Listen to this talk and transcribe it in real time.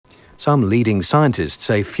Some leading scientists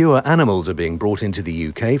say fewer animals are being brought into the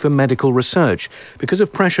UK for medical research because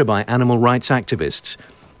of pressure by animal rights activists.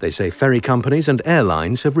 They say ferry companies and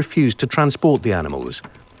airlines have refused to transport the animals.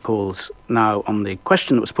 Calls now on the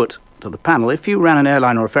question that was put to the panel. If you ran an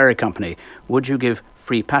airline or a ferry company, would you give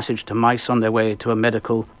free passage to mice on their way to a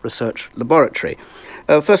medical research laboratory?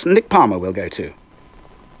 First, Nick Palmer we'll go to.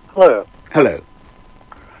 Hello. Hello.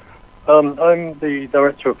 I'm the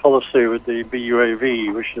Director of Policy with the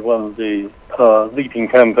BUAV, which is one of the leading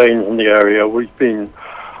campaigns in the area. We've been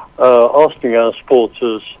asking our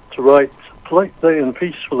supporters to write politely and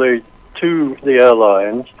peacefully to the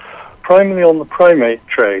airlines, primarily on the primate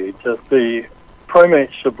trade. That the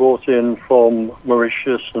primates are brought in from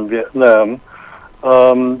Mauritius and Vietnam.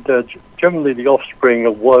 They're generally the offspring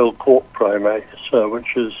of wild-caught primates,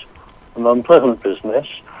 which is an unpleasant business.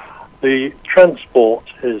 The transport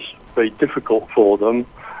is very difficult for them,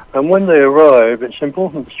 and when they arrive, it's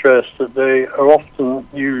important to stress that they are often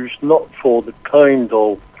used not for the kind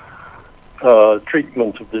of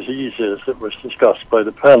treatment of diseases that was discussed by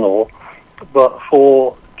the panel, but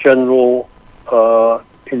for general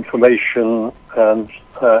information and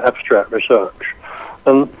abstract research.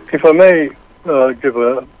 And if I may give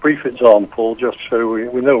a brief example, just so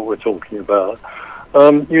we know what we're talking about.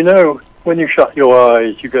 When you shut your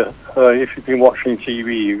eyes, you get, if you've been watching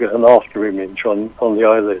TV, you get an after image on the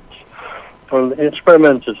eyelids. And the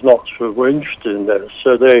experimenters in Oxford were interested in this,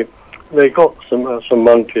 so they got some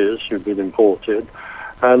monkeys who'd been imported,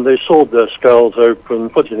 and they sawed their skulls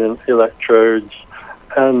open, put in electrodes,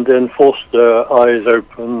 and then forced their eyes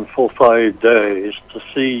open for 5 days to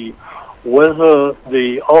see whether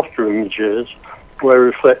the after images were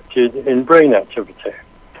reflected in brain activity.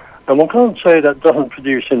 And one can't say that doesn't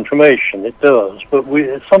produce information, it does, but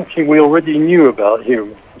it's something we already knew about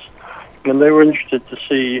humans, and they were interested to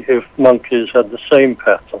see if monkeys had the same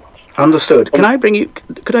patterns. Understood. Could I bring you,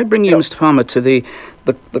 Mr. Palmer, to the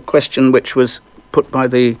question which was put by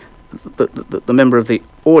the member of the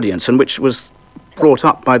audience, and which was brought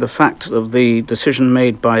up by the fact of the decision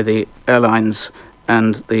made by the airlines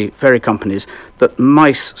and the ferry companies that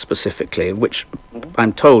mice specifically, which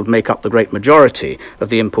I'm told make up the great majority of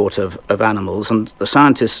the import of animals, and the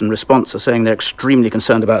scientists in response are saying they're extremely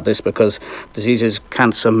concerned about this because diseases,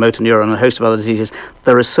 cancer, motor neuron, and a host of other diseases,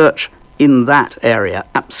 the research in that area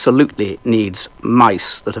absolutely needs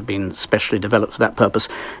mice that have been specially developed for that purpose.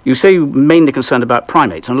 You say you're mainly concerned about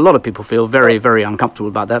primates, and a lot of people feel very, very uncomfortable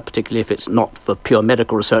about that, particularly if it's not for pure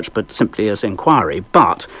medical research, but simply as inquiry.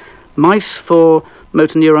 But mice for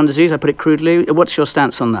motor neuron disease, I put it crudely, what's your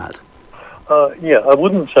stance on that? I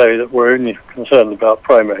wouldn't say that we're only concerned about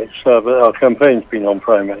primates, but our campaign's been on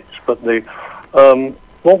primates. But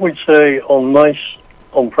what we'd say on mice,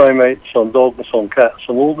 on primates, on dogs, on cats,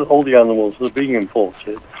 and all the animals that are being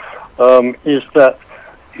imported, is that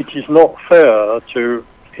it is not fair to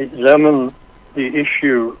examine the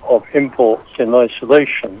issue of imports in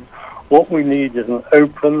isolation. What we need is an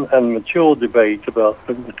open and mature debate about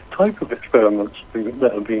the type of experiments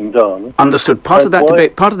that are being done. Understood. Part of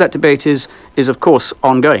that debate is of course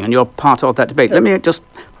ongoing, and you're part of that debate. Yeah. Let me just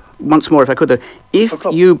once more, if I could, though,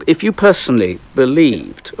 if you personally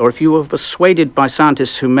believed, or if you were persuaded by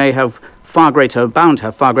scientists who may have bound to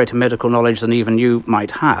have far greater medical knowledge than even you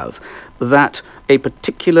might have, that a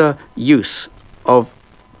particular use of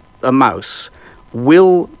a mouse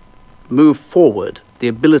will move forward the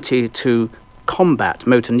ability to combat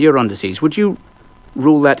motor neuron disease, would you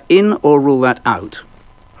rule that in or rule that out?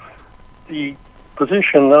 The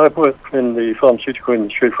position, I've worked in the pharmaceutical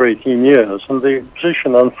industry for 18 years, and the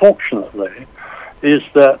position, unfortunately, is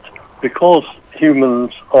that because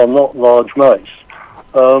humans are not large mice,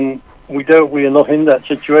 we are not in that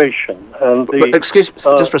situation. And but excuse me,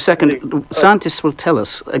 just for a second, scientists will tell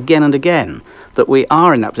us again and again that we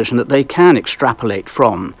are in that position, that they can extrapolate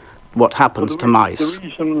from what happens to mice. The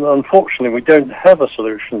reason, unfortunately, we don't have a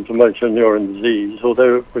solution to motor neuron disease,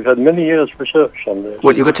 although we've had many years of research on this.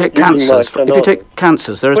 Well, you could take cancers. If you take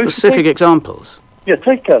cancers, there are specific examples. Yeah,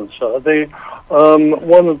 take cancer.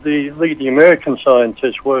 One of the leading American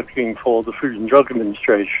scientists working for the Food and Drug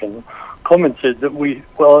Administration commented that we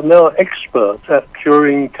are now experts at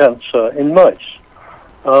curing cancer in mice.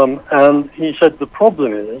 And he said the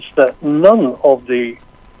problem is that none of the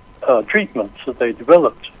treatments that they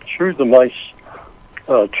developed through the mice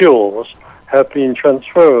cures have been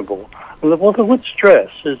transferable. And what I would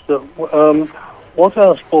stress is that what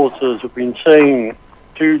our supporters have been saying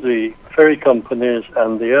to the ferry companies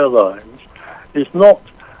and the airlines is not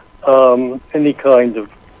any kind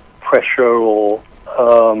of pressure or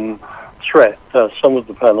threat, as some of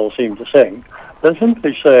the panel seem to think, They're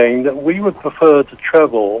simply saying that we would prefer to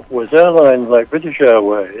travel with airlines like British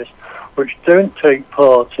Airways, which don't take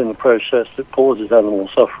part in the process that causes animal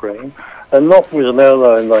suffering, and not with an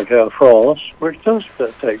airline like Air France, which does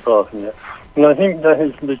take part in it. And I think that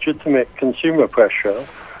is legitimate consumer pressure,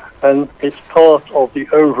 and it's part of the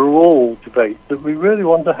overall debate that we really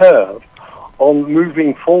want to have on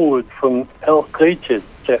moving forward from outdated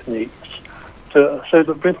techniques so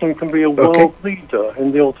that Britain can be a world leader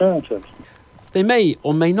in the alternatives. They may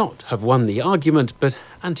or may not have won the argument, but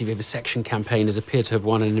anti-vivisection campaigners appear to have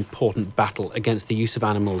won an important battle against the use of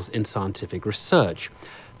animals in scientific research.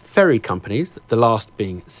 Ferry companies, the last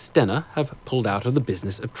being Stena, have pulled out of the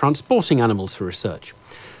business of transporting animals for research.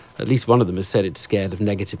 At least one of them has said it's scared of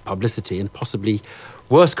negative publicity and possibly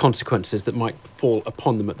worse consequences that might fall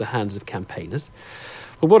upon them at the hands of campaigners.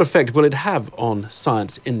 Well, what effect will it have on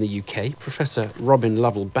science in the UK? Professor Robin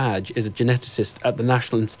Lovell-Badge is a geneticist at the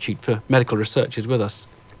National Institute for Medical Research, is with us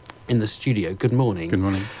in the studio. Good morning. Good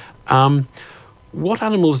morning. What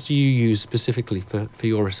animals do you use specifically for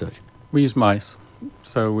your research? We use mice.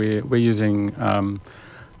 So we're using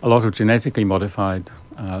a lot of genetically modified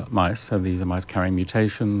mice. So these are mice carrying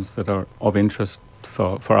mutations that are of interest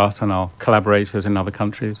for us and our collaborators in other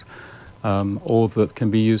countries. Or that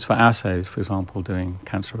can be used for assays, for example, doing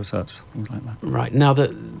cancer research, things like that. Right. Now,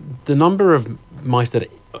 the number of mice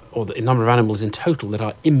or the number of animals in total that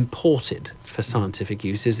are imported for scientific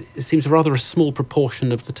use it seems rather a small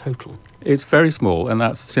proportion of the total. It's very small, and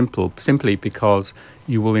that's simply because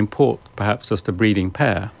you will import perhaps just a breeding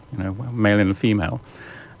pair, male and a female,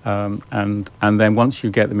 and then once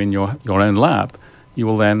you get them in your own lab, you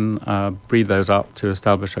will then breed those up to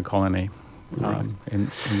establish a colony. Right.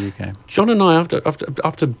 In the UK. John and I, after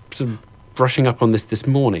sort of brushing up on this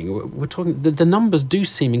morning, we're talking. The numbers do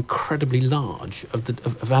seem incredibly large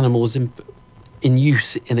of animals in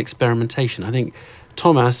use in experimentation. I think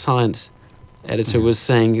Tom, our science editor, was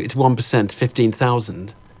saying it's 1%,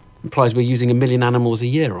 15,000 implies we're using 1 million animals a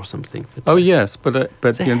year or something. Oh yes, but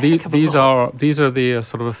these are the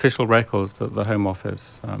sort of official records that the Home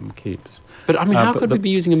Office keeps. But I mean, how could we be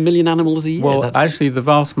using 1 million animals a year? Well, actually, the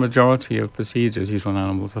vast majority of procedures used on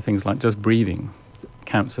animals are things like just breeding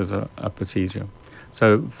counts as a procedure.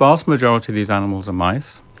 So, vast majority of these animals are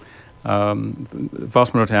mice.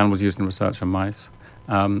 Vast majority of animals used in research are mice,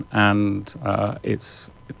 and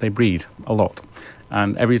they breed a lot.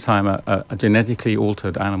 And every time a genetically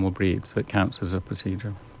altered animal breeds, it counts as a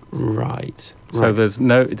procedure. Right. So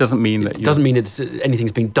it doesn't mean that... It doesn't mean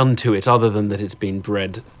anything's been done to it other than that it's been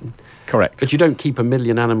bred. Correct. But you don't keep 1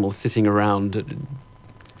 million animals sitting around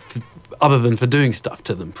other than for doing stuff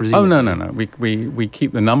to them, presumably. Oh, no. We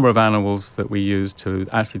keep the number of animals that we use to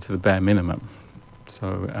the bare minimum.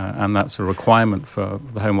 So, and that's a requirement for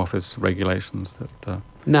the Home Office regulations that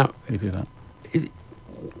now, we do that.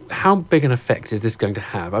 How big an effect is this going to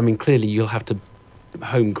have? I mean, clearly you'll have to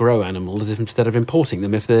home grow animals instead of importing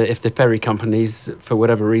them if the ferry companies, for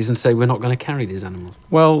whatever reason, say we're not going to carry these animals.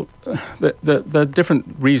 Well, there are different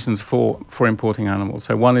reasons for importing animals.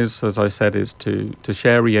 So one is, as I said, is to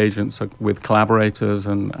share reagents with collaborators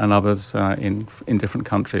and others in different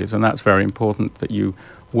countries, and that's very important that you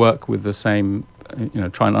work with the same,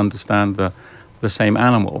 try and understand the same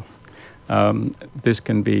animal. This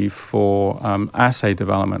can be for assay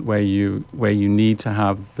development, where you need to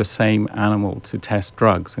have the same animal to test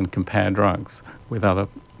drugs and compare drugs with other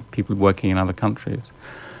people working in other countries.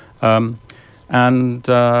 And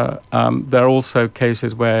there are also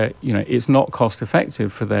cases where it's not cost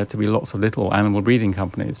effective for there to be lots of little animal breeding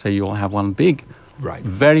companies. So you'll have one big,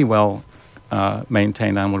 very well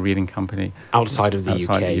maintained animal breeding company outside of the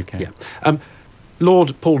UK. Yeah.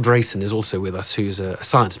 Lord Paul Drayson is also with us, who's a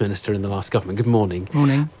science minister in the last government. Good morning.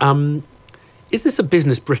 Morning. Is this a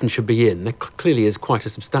business Britain should be in? There clearly is quite a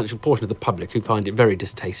substantial portion of the public who find it very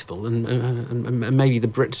distasteful, and maybe the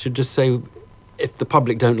Brits should just say, if the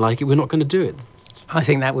public don't like it, we're not going to do it. I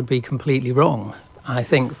think that would be completely wrong. I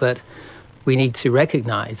think that we need to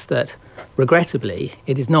recognise that, regrettably,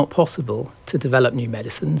 it is not possible to develop new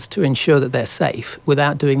medicines to ensure that they're safe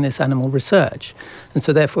without doing this animal research. And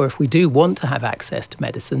so therefore, if we do want to have access to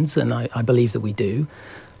medicines, and I believe that we do,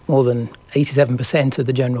 more than 87% of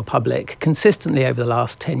the general public consistently over the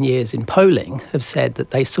last 10 years in polling have said that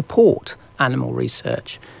they support animal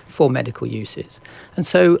research for medical uses. And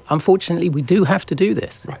so, unfortunately, we do have to do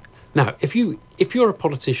this. Right. Now, if you're a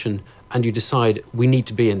politician and you decide we need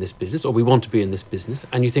to be in this business, or we want to be in this business,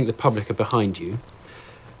 and you think the public are behind you,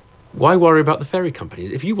 Why worry about the ferry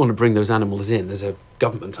companies? If you want to bring those animals in as a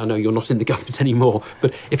government, I know you're not in the government anymore,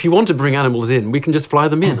 but if you want to bring animals in, we can just fly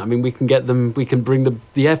them in. I mean, we can get them, we can bring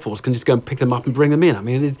the Air Force can just go and pick them up and bring them in. I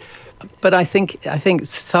mean, but I think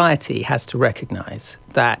society has to recognise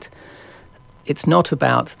that it's not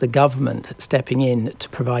about the government stepping in to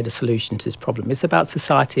provide a solution to this problem. It's about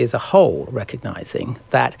society as a whole recognising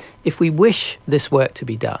that if we wish this work to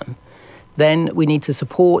be done, then we need to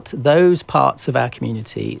support those parts of our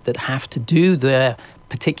community that have to do their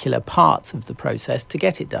particular parts of the process to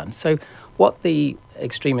get it done. So what the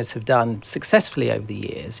extremists have done successfully over the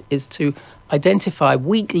years is to identify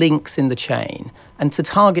weak links in the chain and to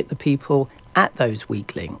target the people at those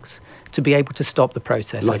weak links to be able to stop the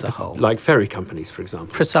process as a whole. Like ferry companies, for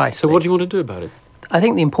example. Precisely. So what do you want to do about it? I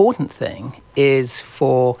think the important thing is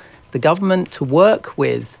for the government to work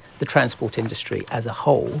with the transport industry as a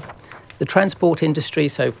whole. The transport industry,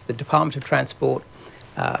 so the Department of Transport,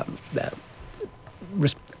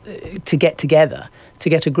 to get together, to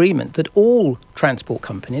get agreement that all transport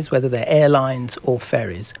companies, whether they're airlines or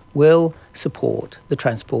ferries, will support the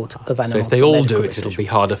transport of animals. So if they all do it, it'll be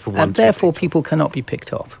harder for one. And therefore, people cannot be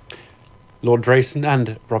picked off. Lord Drayson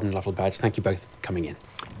and Robin Lovell-Badge, thank you both for coming in.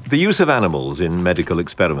 The use of animals in medical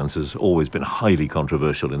experiments has always been highly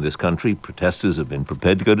controversial in this country. Protesters have been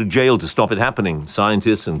prepared to go to jail to stop it happening.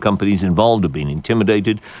 Scientists and companies involved have been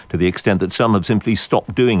intimidated to the extent that some have simply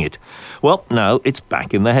stopped doing it. Well, now it's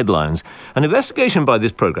back in the headlines. An investigation by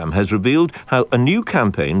this programme has revealed how a new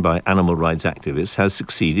campaign by animal rights activists has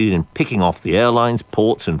succeeded in picking off the airlines,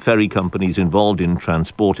 ports and ferry companies involved in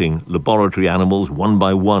transporting laboratory animals one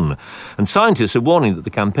by one. And scientists are warning that the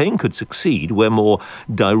campaign could succeed where more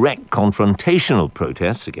direct confrontational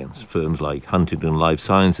protests against firms like Huntingdon Life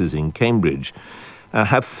Sciences in Cambridge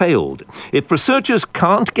have failed. If researchers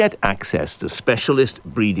can't get access to specialist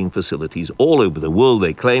breeding facilities all over the world,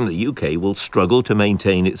 they claim the UK will struggle to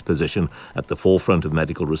maintain its position at the forefront of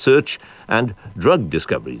medical research, and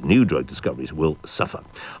new drug discoveries will suffer.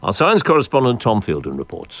 Our science correspondent Tom Fielden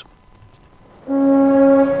reports.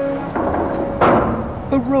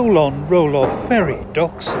 A roll-on, roll-off ferry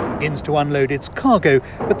docks and begins to unload its cargo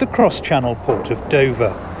at the cross-channel port of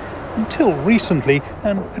Dover. Until recently,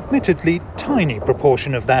 an admittedly tiny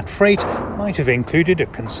proportion of that freight might have included a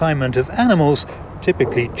consignment of animals,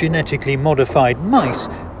 typically genetically modified mice,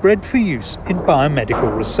 bred for use in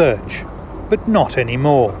biomedical research. But not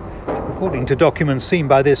anymore. According to documents seen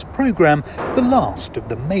by this programme, the last of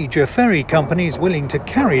the major ferry companies willing to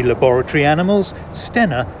carry laboratory animals,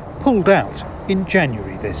 Stena, pulled out in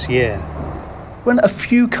January this year. When a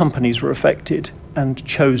few companies were affected and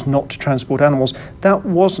chose not to transport animals, that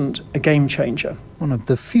wasn't a game changer. One of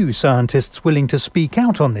the few scientists willing to speak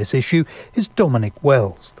out on this issue is Dominic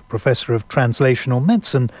Wells, the Professor of Translational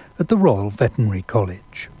Medicine at the Royal Veterinary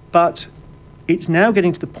College. But it's now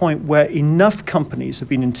getting to the point where enough companies have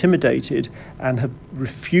been intimidated and have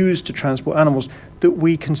refused to transport animals that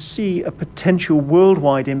we can see a potential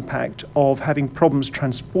worldwide impact of having problems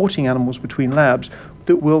transporting animals between labs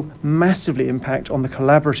that will massively impact on the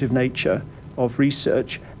collaborative nature of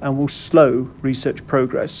research and will slow research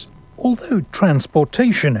progress. Although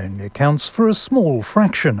transportation only accounts for a small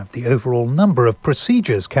fraction of the overall number of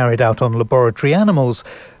procedures carried out on laboratory animals,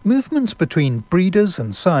 movements between breeders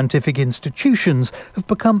and scientific institutions have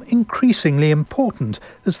become increasingly important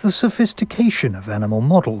as the sophistication of animal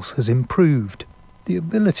models has improved. The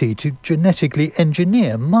ability to genetically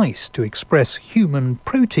engineer mice to express human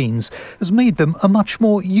proteins has made them a much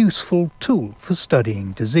more useful tool for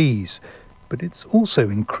studying disease. But it's also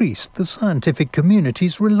increased the scientific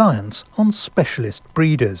community's reliance on specialist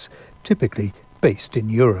breeders, typically based in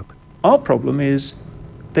Europe. Our problem is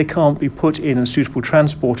they can't be put in a suitable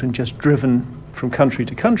transport and just driven from country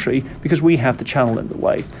to country because we have the channel in the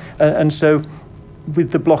way. And so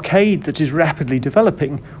with the blockade that is rapidly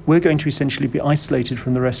developing, we're going to essentially be isolated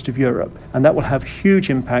from the rest of Europe. And that will have huge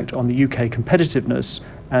impact on the UK competitiveness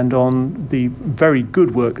and on the very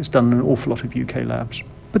good work that's done in an awful lot of UK labs.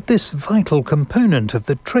 But this vital component of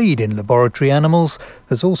the trade in laboratory animals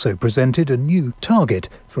has also presented a new target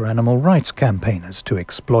for animal rights campaigners to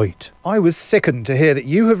exploit. I was sickened to hear that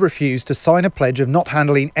you have refused to sign a pledge of not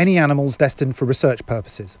handling any animals destined for research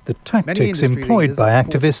purposes. The tactics employed by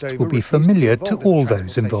activists will be familiar to all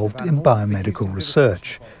those involved in biomedical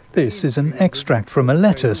research. This is an extract from a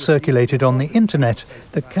letter circulated on the internet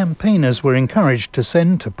that campaigners were encouraged to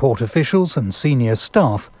send to port officials and senior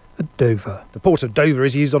staff at Dover. The port of Dover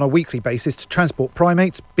is used on a weekly basis to transport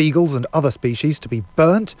primates, beagles and other species to be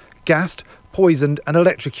burnt, gassed, poisoned and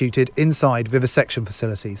electrocuted inside vivisection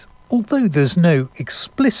facilities. Although there's no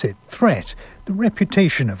explicit threat, the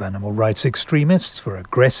reputation of animal rights extremists for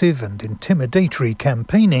aggressive and intimidatory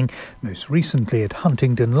campaigning, most recently at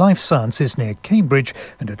Huntingdon Life Sciences near Cambridge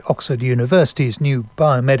and at Oxford University's new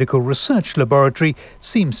biomedical research laboratory,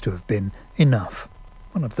 seems to have been enough.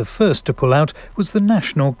 One of the first to pull out was the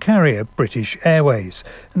national carrier British Airways,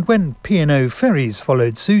 and when P&O ferries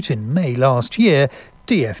followed suit in May last year,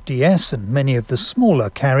 DFDS and many of the smaller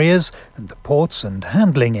carriers and the ports and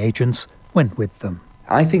handling agents went with them.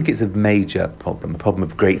 I think it's a major problem, a problem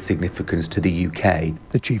of great significance to the UK.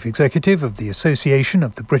 The chief executive of the Association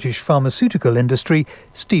of the British Pharmaceutical Industry,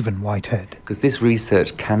 Stephen Whitehead. Because this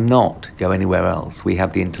research cannot go anywhere else. We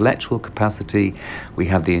have the intellectual capacity, we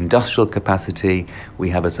have the industrial capacity, we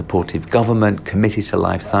have a supportive government committed to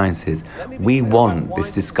life sciences. We want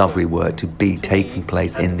this discovery work to be taking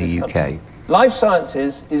place in the UK. Life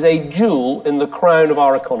sciences is a jewel in the crown of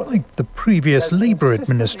our economy. Like the previous Labour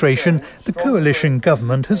administration, the coalition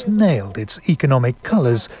government has nailed its economic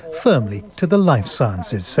colours firmly to the life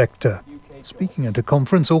sciences sector. Speaking at a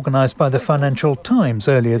conference organised by the Financial Times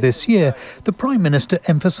earlier this year, the Prime Minister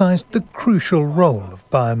emphasised the crucial role of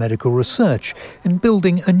biomedical research in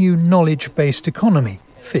building a new knowledge-based economy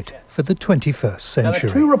fit for the 21st century. Now,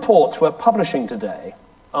 the two reports we're publishing today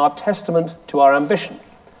are testament to our ambition.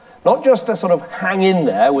 Not just to sort of hang in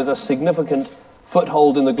there with a significant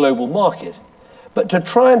foothold in the global market, but to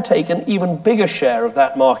try and take an even bigger share of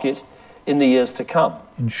that market in the years to come.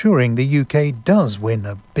 Ensuring the UK does win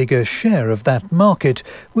a bigger share of that market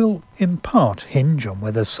will in part hinge on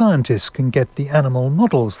whether scientists can get the animal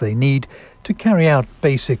models they need to carry out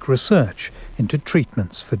basic research into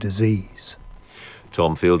treatments for disease.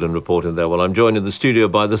 Tom Fielden reporting there. Well, I'm joined in the studio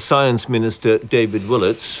by the Science Minister, David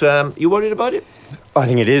Willets. You worried about it? I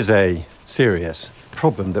think it is a serious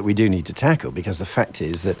problem that we do need to tackle, because the fact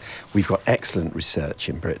is that we've got excellent research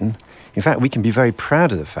in Britain. In fact, we can be very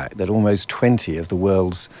proud of the fact that almost 20 of the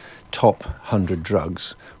world's top 100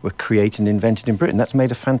 drugs were created and invented in Britain. That's made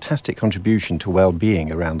a fantastic contribution to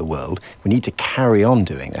well-being around the world. We need to carry on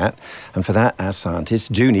doing that. And for that, our scientists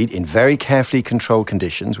do need, in very carefully controlled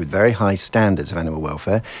conditions with very high standards of animal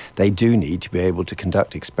welfare, they do need to be able to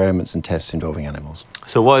conduct experiments and tests involving animals.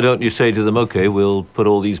 So why don't you say to them, OK, we'll put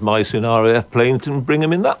all these mice in RAF planes and bring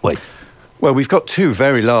them in that way? Well, we've got two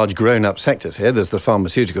very large grown-up sectors here. There's the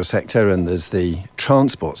pharmaceutical sector and there's the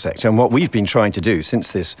transport sector. And what we've been trying to do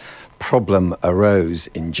since this problem arose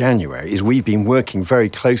in January is we've been working very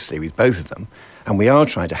closely with both of them. And we are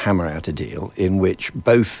trying to hammer out a deal in which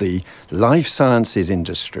both the life sciences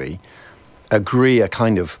industry agree a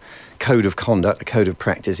kind of code of conduct, a code of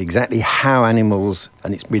practice, exactly how animals,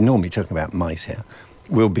 and we're normally talking about mice here,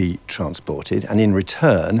 will be transported. And in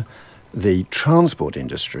return, the transport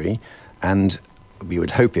industry, and we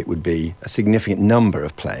would hope it would be a significant number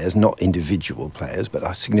of players, not individual players, but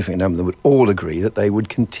a significant number that would all agree that they would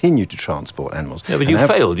continue to transport animals. Yeah, but you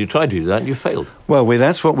failed. You tried to do that and you failed. Well,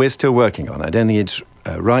 that's what we're still working on. I don't think it's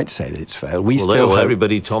right to say that it's failed.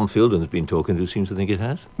 Everybody Tom Fielden has been talking to seems to think it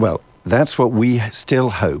has. Well, that's what we still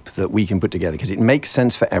hope that we can put together, because it makes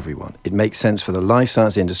sense for everyone. It makes sense for the life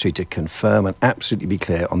science industry to confirm and absolutely be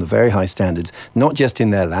clear on the very high standards, not just in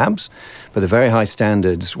their labs, but the very high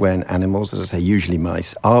standards when animals, as I say, usually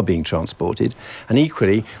mice, are being transported. And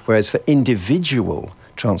equally, whereas for individual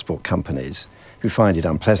transport companies who find it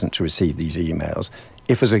unpleasant to receive these emails,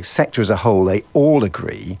 if as a sector as a whole they all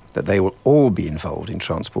agree that they will all be involved in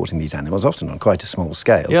transporting these animals, often on quite a small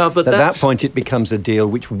scale, at that point it becomes a deal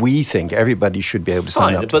which we think everybody should be able to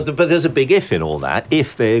sign up to. But there's a big if in all that,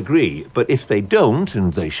 if they agree. But if they don't,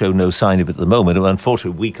 and they show no sign of it at the moment, and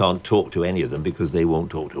unfortunately we can't talk to any of them because they won't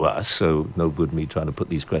talk to us, so no good me trying to put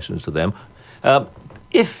these questions to them.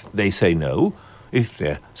 If they say no, if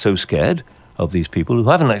they're so scared of these people who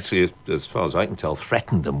haven't actually, as far as I can tell,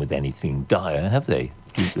 threatened them with anything dire, have they?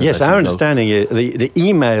 Yes, our understanding is the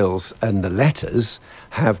emails and the letters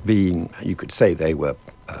have been, you could say they were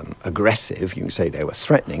aggressive, you can say they were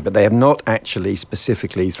threatening, but they have not actually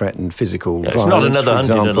specifically threatened physical violence. It's not another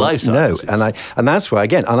Huntingdon in life sciences. No, and that's why,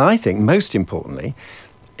 again, and I think most importantly,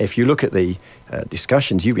 if you look at the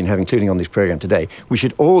discussions you've been having, including on this programme today, we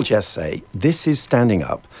should all just say this is standing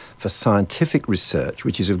up for scientific research,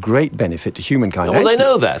 which is of great benefit to humankind. Well, they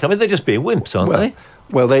know that. I mean, they're just being wimps, aren't they?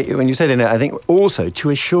 Well, when you say they know, I think also to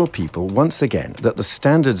assure people, once again, that the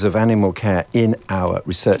standards of animal care in our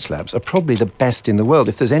research labs are probably the best in the world.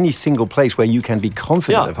 If there's any single place where you can be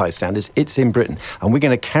confident of high standards, it's in Britain. And we're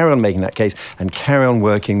going to carry on making that case and carry on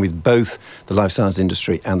working with both the life science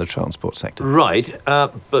industry and the transport sector. Right,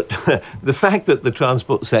 but the fact that the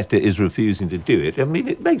transport sector is refusing to do it, I mean,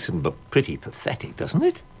 it makes them look pretty pathetic, doesn't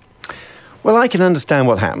it? Well, I can understand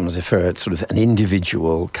what happens if you're sort of an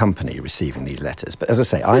individual company receiving these letters. But as I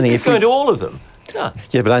say, I think it's going to all of them. Yeah,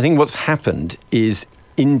 but I think what's happened is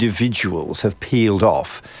individuals have peeled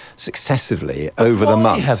off successively over the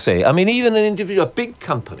months. Have they? I mean, even an individual, a big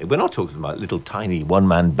company, we're not talking about little tiny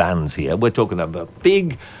one-man bands here. We're talking about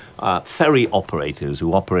big ferry operators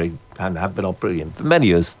who operate and have been operating for many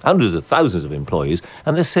years, hundreds of thousands of employees,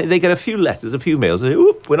 and they say they get a few letters, a few mails, and say,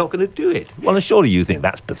 oop, we're not going to do it. Well, surely you think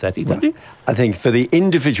that's pathetic, don't you? I think for the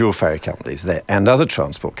individual ferry companies and other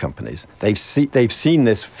transport companies, they've seen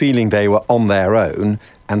this, feeling they were on their own,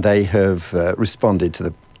 and they have responded to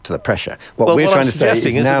the pressure. What we're trying to say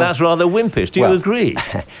is now, that's rather wimpish. Do you agree?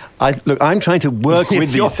 I'm trying to work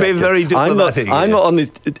with these sectors. You're being very diplomatic. I'm not on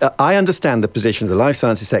this. I understand the position of the life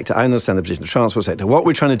sciences sector. I understand the position of the transport sector. What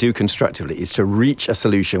we're trying to do constructively is to reach a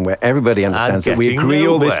solution where everybody understands that we agree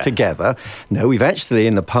all this together. No, we've actually,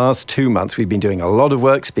 in the past 2 months, we've been doing a lot of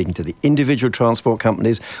work, speaking to the individual transport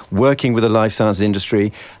companies, working with the life sciences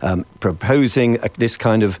industry, proposing this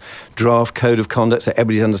kind of draft code of conduct so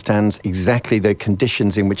everybody understands exactly the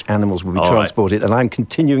conditions in which animals will be transported, and I'm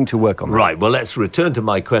continuing to work on that. Right, well, let's return to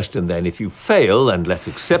my question then. If you fail, and let's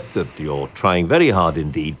accept that you're trying very hard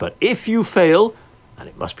indeed, but if you fail, and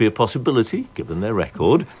it must be a possibility, given their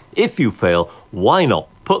record, if you fail, why not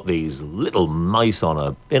put these little mice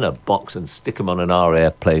in a box and stick them on an R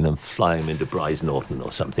airplane and fly them into Bryce Norton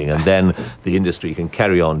or something, and then the industry can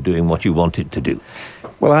carry on doing what you want it to do?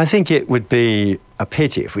 Well, I think it would be a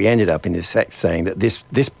pity if we ended up in effect saying that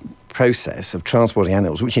this process of transporting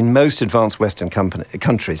animals, which in most advanced Western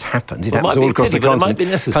countries happened, it happens all across the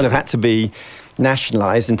continent, kind of had to be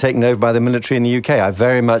nationalised and taken over by the military in the UK. I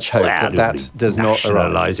very much hope that does not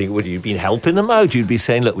arise. Would you have been helping them out? You'd be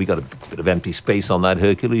saying, look, we've got a bit of empty space on that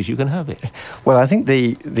Hercules, you can have it. Well, I think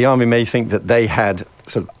the Army may think that they had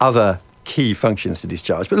sort of other key functions to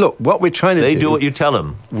discharge. But look, what we're trying to do... They do what you tell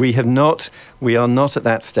them. We are not at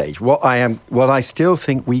that stage. What I still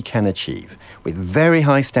think we can achieve with very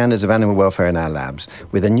high standards of animal welfare in our labs,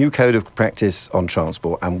 with a new code of practice on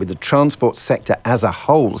transport, and with the transport sector as a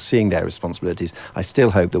whole seeing their responsibilities, I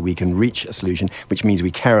still hope that we can reach a solution, which means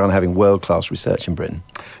we carry on having world-class research in Britain.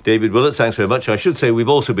 David Willets, thanks very much. I should say we've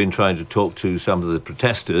also been trying to talk to some of the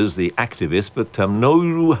protesters, the activists, but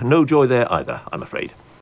no joy there either, I'm afraid.